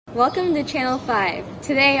Welcome to Channel 5.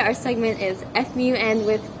 Today our segment is FMU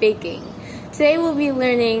with baking. Today we'll be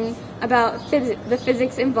learning about the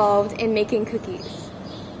physics involved in making cookies.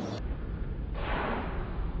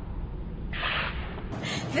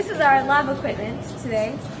 This is our lab equipment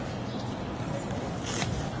today.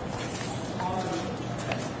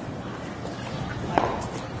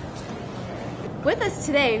 With us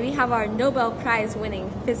today we have our Nobel Prize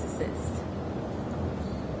winning physicist.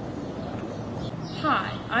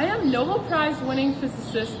 Hi, I am Nobel Prize winning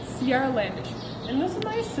physicist Sierra Landish, and this is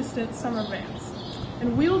my assistant Summer Vance,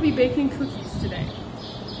 and we will be baking cookies today.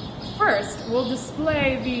 First, we'll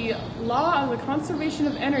display the law of the conservation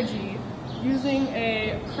of energy using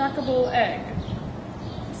a crackable egg.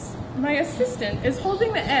 My assistant is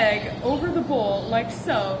holding the egg over the bowl like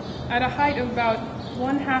so at a height of about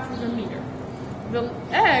 1/2 of a meter. The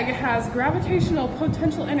egg has gravitational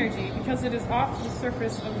potential energy because it is off the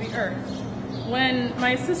surface of the earth. When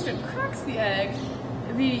my assistant cracks the egg,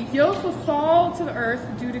 the yolk will fall to the earth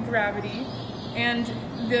due to gravity, and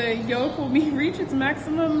the yolk will reach its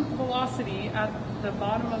maximum velocity at the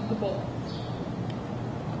bottom of the bowl.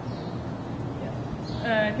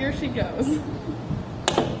 Here she goes.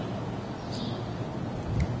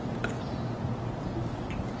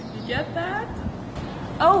 You get that?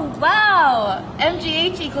 Oh wow!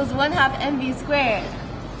 MGH equals 1/2 mv squared.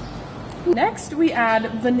 Next, we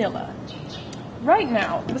add vanilla. Right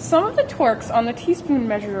now, the sum of the torques on the teaspoon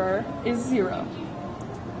measurer is 0.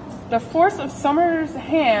 The force of Summer's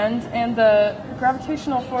hand and the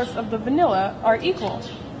gravitational force of the vanilla are equal.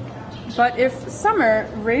 But if Summer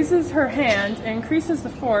raises her hand and increases the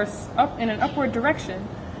force up in an upward direction,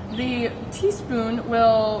 the teaspoon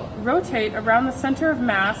will rotate around the center of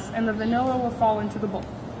mass and the vanilla will fall into the bowl,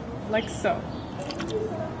 like so.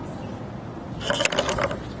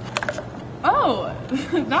 Oh,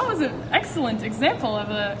 that was an excellent example of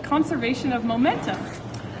a conservation of momentum.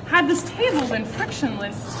 Had this table been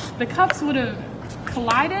frictionless, the cups would have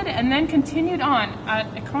collided and then continued on at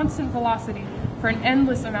a constant velocity for an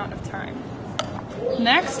endless amount of time.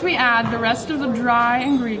 Next, we add the rest of the dry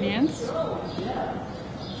ingredients.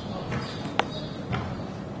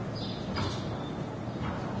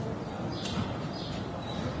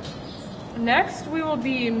 Next, we will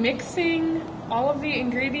be mixing all of the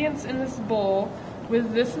ingredients in this bowl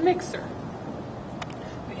with this mixer.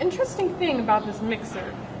 The interesting thing about this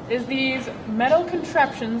mixer is these metal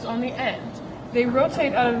contraptions on the end. They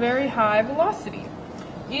rotate at a very high velocity.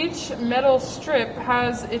 Each metal strip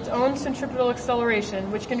has its own centripetal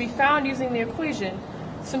acceleration, which can be found using the equation.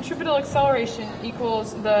 Centripetal acceleration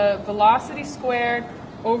equals the velocity squared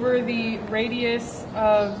over the radius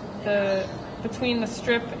of between the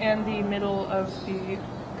strip and the middle of the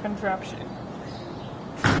contraption.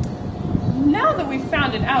 Now that we've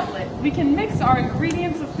found an outlet, we can mix our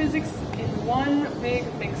ingredients of physics in one big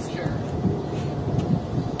mixture.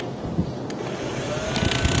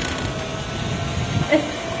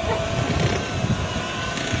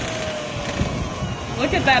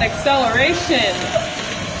 Look at that acceleration!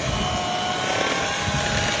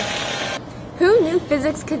 Who knew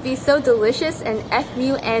physics could be so delicious and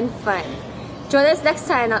FMU and fun? Join us next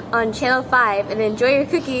time on Channel 5 and enjoy your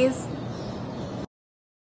cookies!